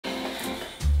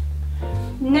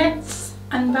Next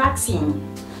unboxing.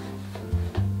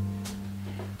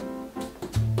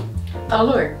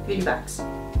 Allure Beauty Box.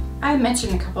 I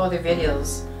mentioned in a couple other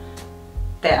videos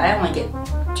that I only get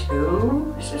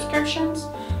 2 subscriptions.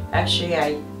 Actually,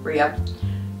 I re-upped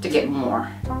to get more.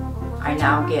 I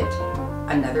now get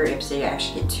another Ipsy. I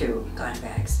actually get 2 glam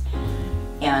bags.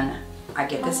 And I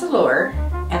get this Allure,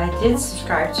 and I did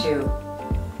subscribe to,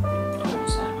 what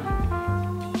was that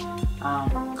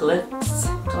one? Glitz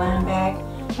glam bag.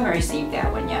 I haven't received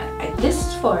that one yet. This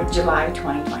is for July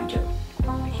 2022.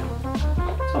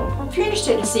 So if you're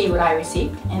interested to see what I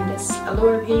received in this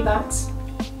Allure Beauty Box,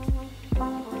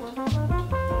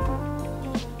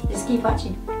 just keep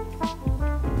watching.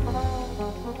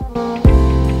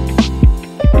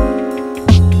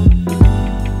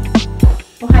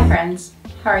 Well, hi friends.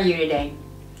 How are you today?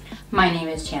 My name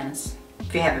is Janice,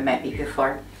 if you haven't met me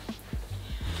before.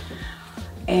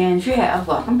 And if you have,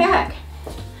 welcome back.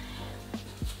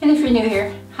 And if you're new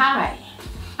here, hi.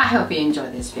 I hope you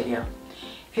enjoy this video.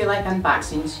 If you like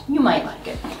unboxings, you might like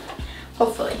it.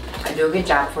 Hopefully, I do a good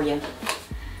job for you.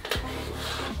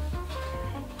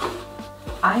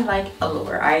 I like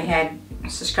Allure. I had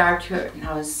subscribed to it, and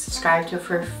I was subscribed to it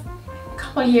for a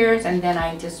couple of years, and then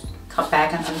I just cut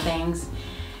back on some things.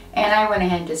 And I went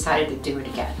ahead and decided to do it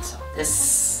again. So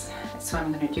this is what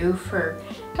I'm going to do for,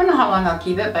 don't know how long I'll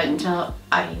keep it, but until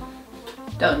I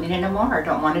don't need it no more or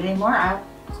don't want it anymore, I'll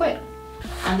quit.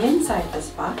 On the inside of this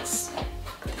box,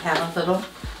 I have a little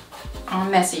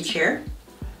message here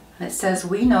that says,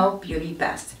 "We know beauty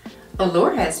best."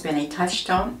 Allure has been a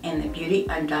touchstone in the beauty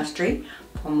industry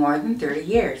for more than 30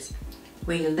 years.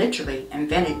 We literally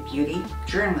invented beauty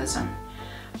journalism.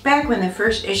 Back when the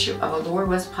first issue of Allure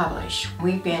was published,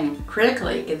 we've been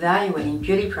critically evaluating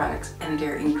beauty products and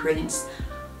their ingredients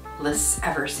lists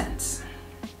ever since.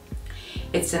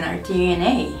 It's in our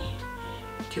DNA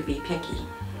to be picky.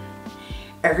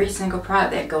 Every single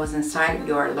product that goes inside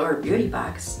your Allure Beauty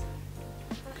Box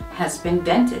has been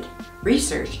vetted,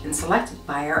 researched, and selected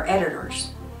by our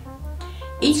editors.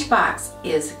 Each box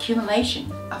is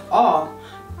accumulation of all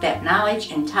that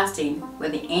knowledge and testing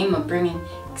with the aim of bringing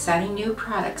exciting new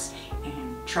products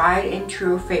and tried and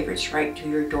true favorites right to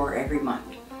your door every month.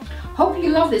 Hope you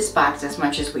love this box as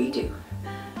much as we do.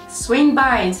 Swing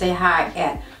by and say hi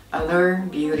at Allure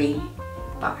Beauty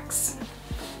Box.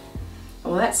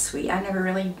 Well, that's sweet. I never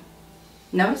really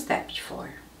noticed that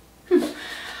before.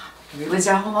 It was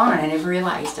all along and I never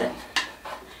realized it.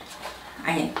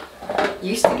 I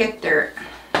used to get their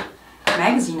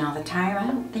magazine all the time. I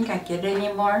don't think I get it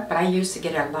anymore, but I used to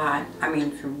get it a lot. I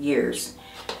mean, for years.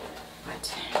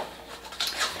 But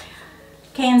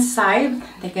okay, inside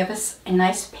they give us a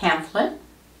nice pamphlet,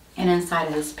 and inside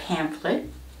of this pamphlet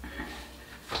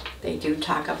they do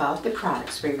talk about the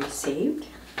products we received,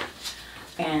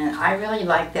 and I really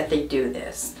like that they do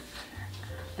this.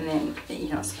 And then, you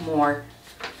know, it's more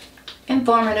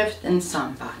informative than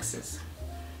some boxes.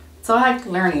 So I like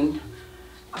learning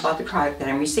about the product that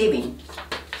I'm receiving.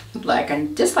 Like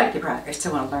and dislike the product, I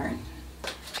still want to learn.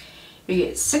 You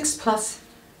get 6+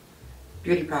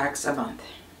 beauty products a month.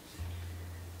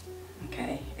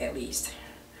 Okay, at least.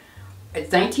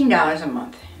 It's $19 a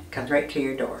month. It comes right to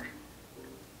your door.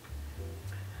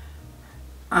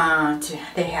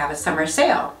 They have a summer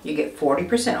sale. You get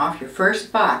 40% off your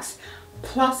first box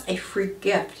plus a free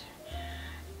gift.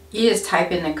 You just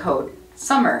type in the code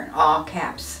SUMMER in all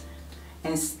caps.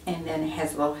 And then it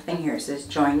has a little thing here. It says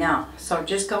join now. So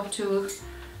just go to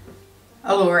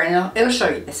Allure and it'll show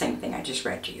you the same thing I just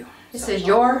read to you. This is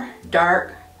your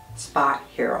dark spot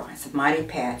hero. It's a mighty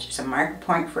patch. It's a micro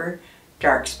point for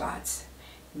dark spots.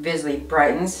 Visibly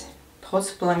brightens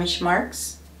post blemish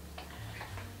marks.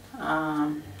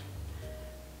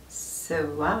 So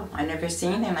wow, I've never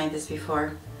seen anything like this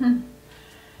before.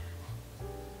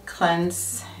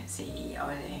 Cleanse. Let's see. Oh,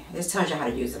 this tells you how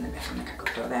to use it in the back. I'm not gonna go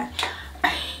through that.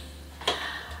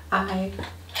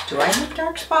 Do I have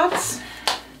dark spots?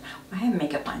 I have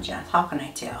makeup on, Jen. How can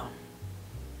I tell?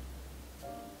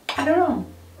 I don't know.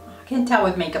 I can't tell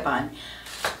with makeup on.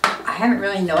 I haven't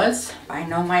really noticed, but I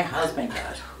know my husband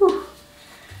does. Whew.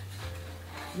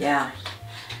 Yeah.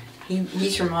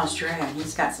 He's from Australia and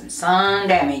he's got some sun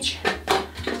damage.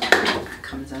 It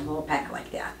comes in a little pack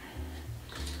like that.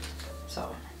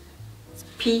 So,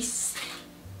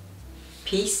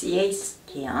 PCA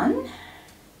skin.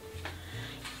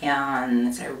 And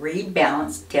it's a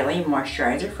rebalanced daily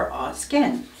moisturizer for all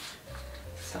skin.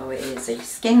 So it is a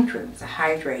skin cream. It's a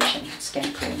hydration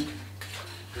skin cream.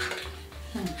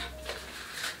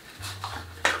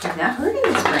 I've not heard of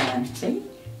this brand. See?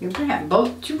 New brand.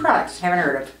 Both 2 products I haven't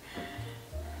heard of.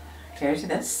 Here's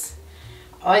this.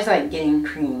 I always like getting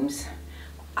creams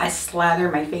I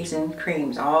slather my face in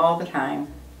creams all the time.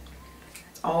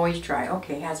 It's always dry.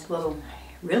 Okay, it has a little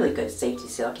really good safety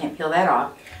seal. Can't peel that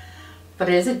off. But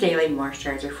it is a daily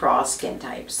moisturizer for all skin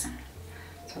types.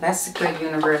 So that's the good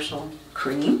universal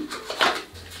cream.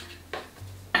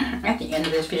 At the end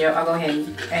of this video, I'll go ahead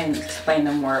and explain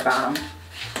them more about them.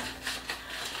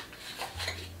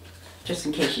 Just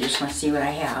in case you just want to see what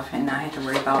I have and not have to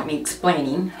worry about me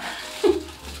explaining.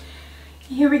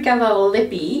 Here we got a little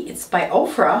lippy. It's by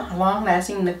Ofra, long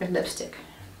lasting liquid lipstick.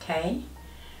 Okay.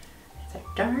 It's a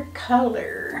dark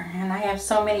color. And I have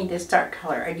so many this dark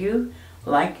color. I do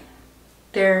like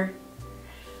their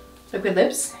liquid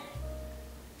lips.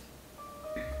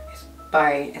 It's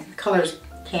by, the color's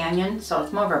Canyon, so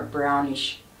it's more of a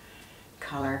brownish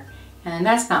color. And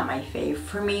that's not my fave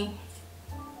for me.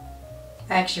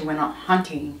 I actually went out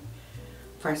hunting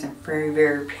for some very,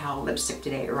 very pale lipstick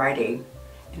today at Rite Aid.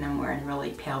 And I'm wearing really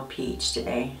pale peach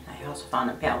today. I also found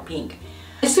a pale pink.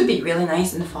 This would be really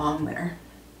nice in the fall and winter.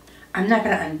 I'm not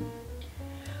gonna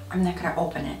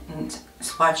open it and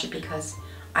swatch it because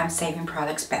I'm saving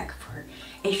products back for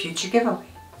a future giveaway.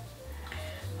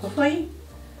 Hopefully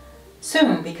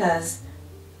soon, because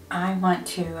I want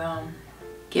to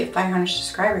get 500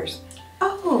 subscribers.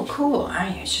 Oh, cool.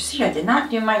 You should see, I did not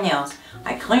do my nails.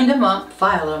 I cleaned them up,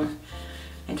 filed them.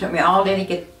 It took me all day to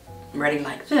get ready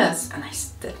like this. And I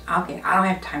said, okay, I don't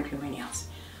have time to do my nails.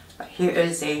 But here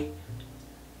is a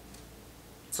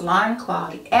salon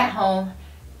quality at-home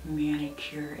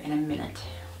manicure in a minute.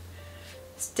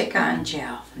 Stick-on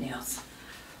gel nails.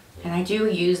 And I do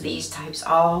use these types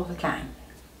all the time.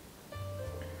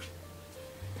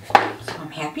 So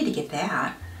I'm happy to get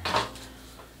that.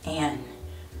 And,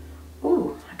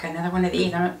 ooh, I got another one of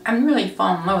these. I'm really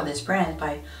falling in love with this brand. It's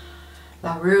by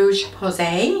La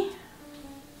Roche-Posay.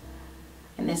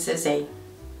 And this is a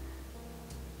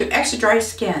extra dry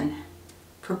skin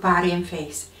for body and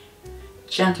face.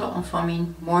 Gentle and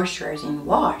foaming moisturizing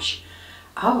wash.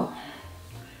 Oh,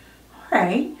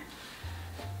 alright.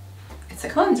 It's a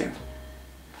cleanser.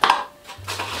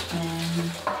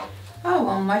 And, oh,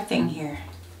 one more thing here.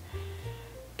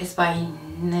 It's by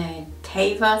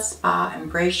Nateva Spa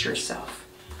Embrace Yourself.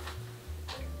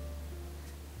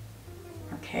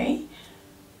 Okay.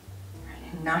 I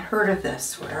have not heard of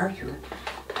this. What are you?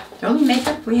 The only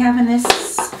makeup we have in this,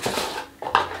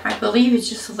 I believe, is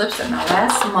just the lipstick. Now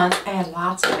last month I had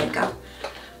lots of makeup.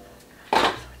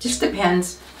 It just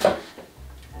depends. What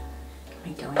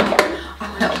am I doing here? I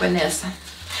want to open this.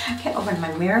 I can't open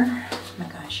my mirror. Oh my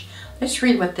gosh. Let's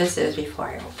read what this is before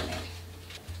I open it.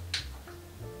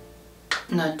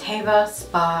 Nateva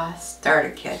Spa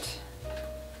Starter Kit.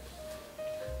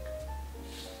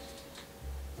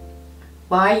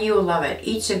 Why you will love it.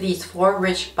 Each of these 4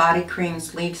 rich body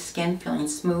creams leaves skin feeling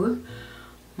smooth,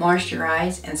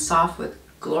 moisturized, and soft with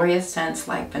glorious scents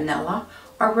like vanilla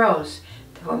or rose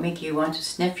that will make you want to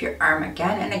sniff your arm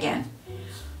again and again.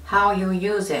 How you'll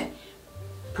use it.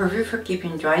 Perfect for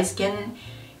keeping dry skin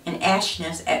and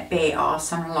ashiness at bay all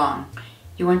summer long.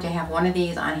 You want to have one of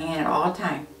these on hand at all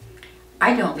time.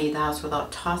 I don't leave the house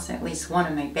without tossing at least one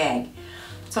in my bag.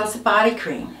 So it's a body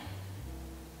cream.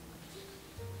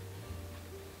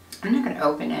 I'm not going to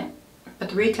open it, but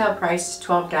the retail price is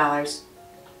 $12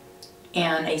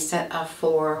 and a set of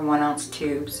 4 1-ounce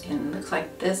tubes, and it looks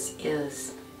like this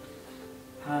is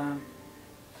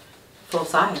full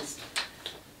size.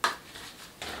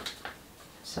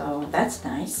 So that's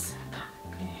nice.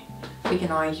 Okay. We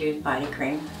can always use body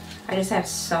cream. I just have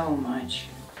so much.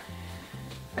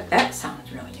 But that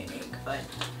sounds really unique, but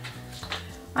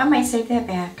I might take that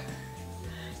back.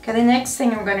 Okay, the next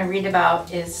thing I'm going to read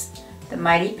about is the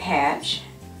Mighty Patch.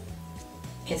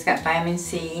 It's got vitamin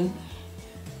C,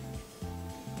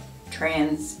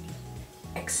 trans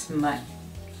exmut,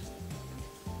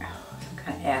 some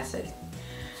kind of acid,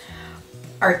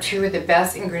 are 2 of the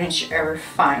best ingredients you ever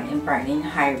find in brightening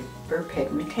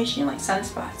hyperpigmentation like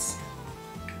sunspots.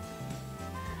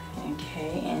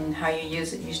 Okay, and how you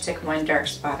use it, you stick 1 dark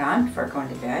spot on before going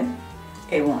to bed.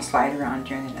 It won't slide around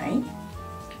during the night.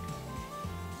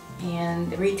 And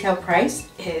the retail price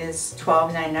is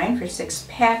 $12.99 for 6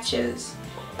 patches.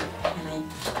 And I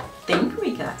think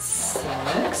we got 6.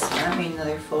 I mean,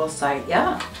 another full size,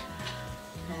 yeah.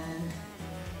 And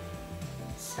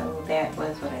so that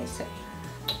was what I say.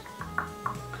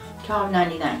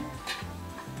 $12.99.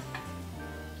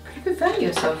 Pretty good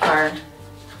value so far.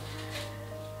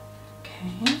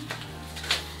 Okay.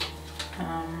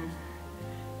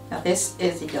 Now this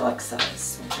is the deluxe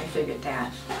size. I figured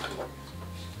that.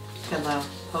 La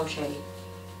Roche-Posay.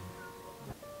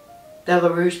 The La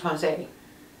Roche-Posay.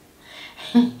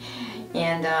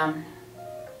 And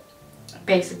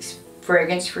basic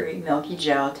fragrance-free milky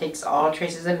gel. Takes all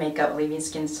traces of makeup, leaving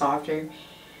skin softer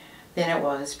than it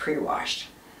was pre-washed.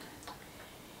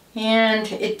 And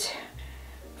it,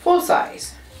 full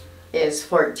size, is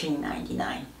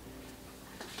 $14.99.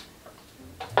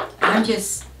 I'm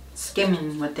just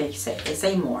skimming what they say. They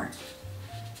say more.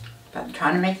 But I'm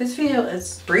trying to make this video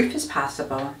as brief as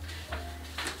possible.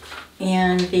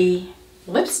 And the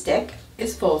lipstick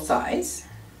is full size.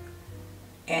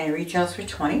 And it retails for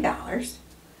 $20.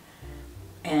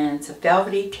 And it's a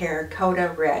velvety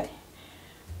terracotta red.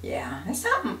 Yeah, it's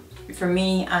not for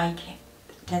me. It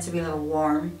tends to be a little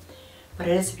warm. But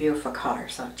it is a beautiful color.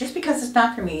 So just because it's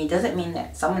not for me doesn't mean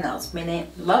that someone else may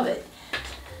not love it.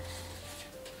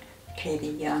 Okay,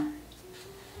 the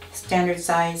standard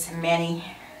size Mani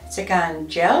stick-on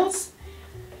gels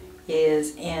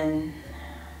is in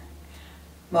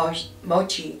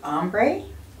Mochi Ombre.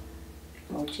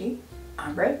 Mochi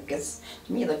Ombre, because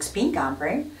to me it looks pink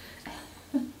ombre.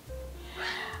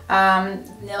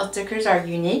 Nail stickers are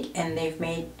unique, and they're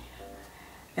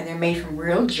made from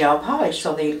real gel polish,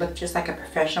 so they look just like a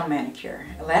professional manicure.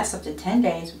 It lasts up to 10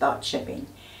 days without chipping.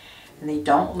 And they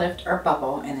don't lift or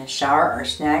bubble in the shower or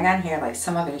snag on hair like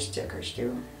some other stickers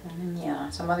do. And yeah,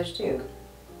 some others do.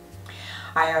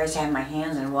 I always have my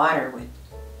hands in water with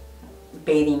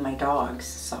bathing my dogs,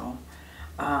 so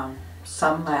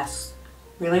some last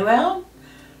really well,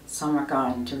 some are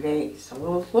gone in 2 days.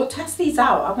 So we'll test these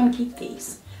out. I'm going to keep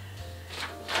these.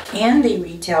 And they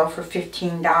retail for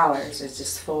 $15. It's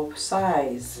just full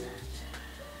size.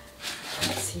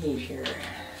 Let's see here.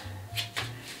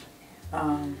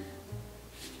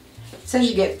 It says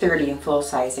you get 30 in full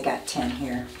size. I got 10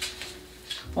 here.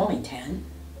 Only 10.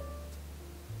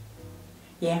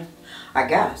 Yeah, I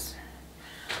guess.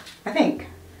 I think.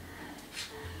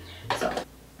 So,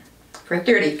 for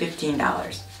 30,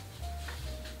 $15.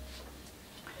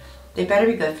 They better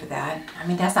be good for that. I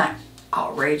mean, that's not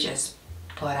outrageous,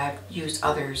 but I've used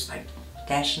others like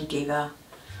Dashing Diva.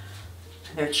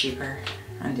 They're cheaper,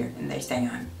 and they stay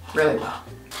on really well.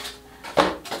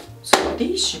 So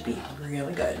these should be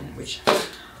really good, which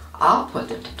I'll put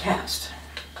them to test.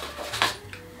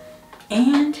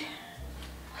 And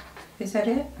is that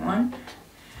it? One.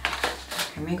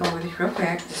 Let me go over this real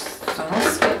quick, just so I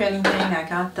don't skip anything. I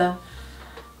got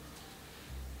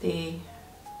the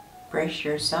Brace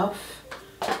Yourself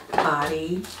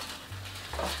body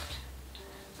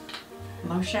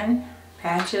lotion,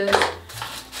 patches,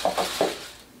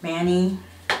 Mani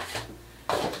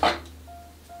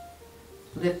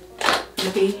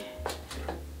lippy,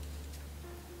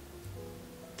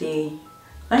 the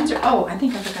cleanser. Oh, I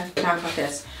think I forgot to talk about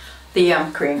this. The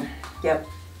cream. Yep.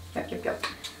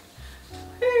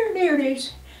 There it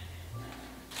is.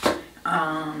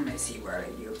 Let's see, where are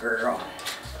you, girl?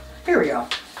 Here we go.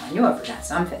 I knew I forgot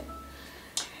something.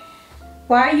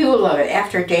 Why you will love it.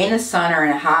 After a day in the sun or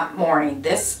in a hot morning,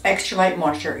 this extra light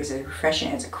moisture is as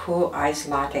refreshing as a cool iced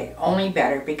latte. Only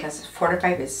better because it's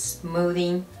fortified with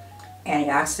smoothing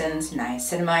antioxidants,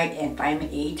 niacinamide, and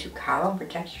vitamin E to coddle and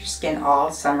protect your skin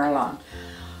all summer long.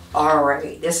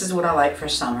 Alright, this is what I like for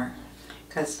summer.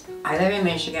 Because I live in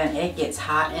Michigan, it gets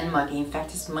hot and muggy. In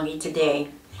fact, it's muggy today.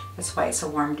 That's why it's so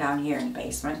warm down here in the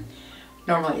basement.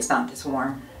 Normally it's not this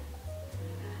warm.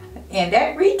 And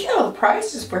that retail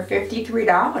price is for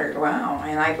 $53. Wow,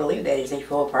 and I believe that is a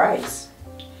full price.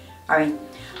 And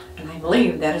I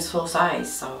believe that is full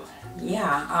size. So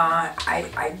yeah,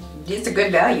 it's a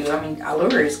good value. I mean,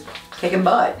 Allure is kicking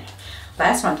butt.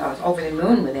 Last month I was over the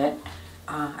moon with it.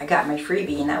 I got my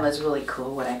freebie, and that was really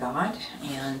cool what I got.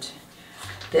 And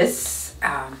this,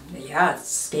 yeah,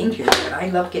 it's skincare. I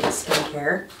love getting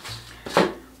skincare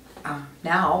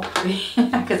now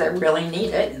because I really need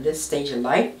it in this stage of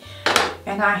life.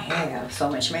 And I have so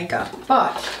much makeup,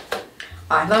 but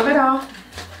I love it all.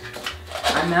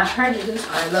 I'm not prejudiced.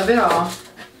 I love it all.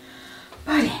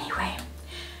 But anyway,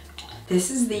 this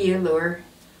is the Allure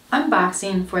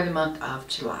unboxing for the month of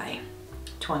July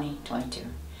 2022.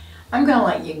 I'm going to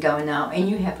let you go now, and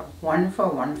you have a wonderful,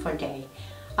 wonderful day.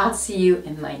 I'll see you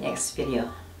in my next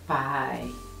video. Bye.